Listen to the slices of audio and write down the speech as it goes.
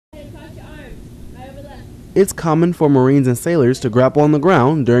It's common for Marines and sailors to grapple on the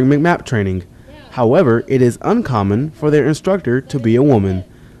ground during MCMAP training. However, it is uncommon for their instructor to be a woman.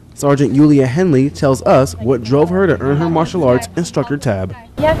 Sergeant Yulia Henley tells us what drove her to earn her martial arts instructor tab.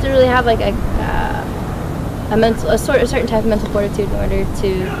 You have to really have like a certain type of mental fortitude in order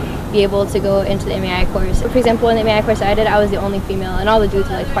to be able to go into the MAI course. For example, in the MAI course I did, I was the only female, and all the dudes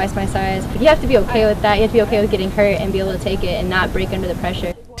were like twice my size. But you have to be okay with that. You have to be okay with getting hurt and be able to take it and not break under the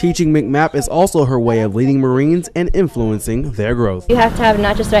pressure. Teaching MCMAP is also her way of leading Marines and influencing their growth. You have to have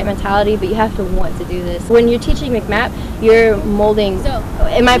not just the right mentality, but you have to want to do this. When you're teaching MCMAP, you're molding,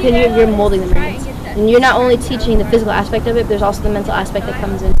 in my opinion, you're molding the Marines. And you're not only teaching the physical aspect of it, but there's also the mental aspect that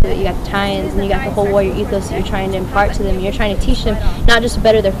comes into it. You got the tie-ins, and you got the whole warrior ethos that you're trying to impart to them. You're trying to teach them not just to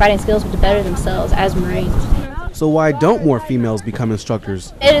better their fighting skills, but to better themselves as Marines. So why don't more females become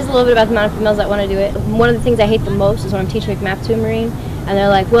instructors? It is a little bit about the amount of females that want to do it. One of the things I hate the most is when I'm teaching MCMAP to a Marine, and they're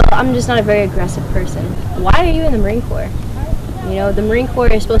like, well, I'm just not a very aggressive person. Why are you in the Marine Corps? You know, the Marine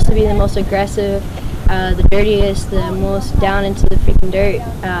Corps is supposed to be the most aggressive, the dirtiest, the most down into the freaking dirt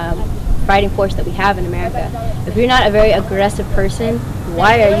fighting force that we have in America. If you're not a very aggressive person,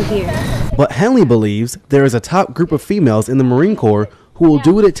 why are you here? But Henley believes there is a top group of females in the Marine Corps who will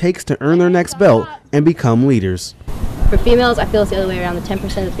do what it takes to earn their next belt and become leaders. For females, I feel it's the other way around. The 10%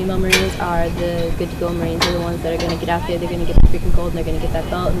 of the female Marines are the good-to-go Marines. They're the ones that are going to get out there, they're going to get the freaking gold, and they're going to get that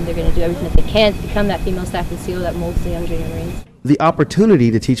belt, and they're going to do everything that they can to become that female staff and seal that molds the young junior Marines. The opportunity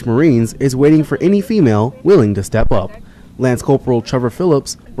to teach Marines is waiting for any female willing to step up. Lance Corporal Trevor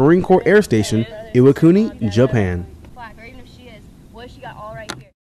Phillips, Marine Corps Air Station, Iwakuni, Japan.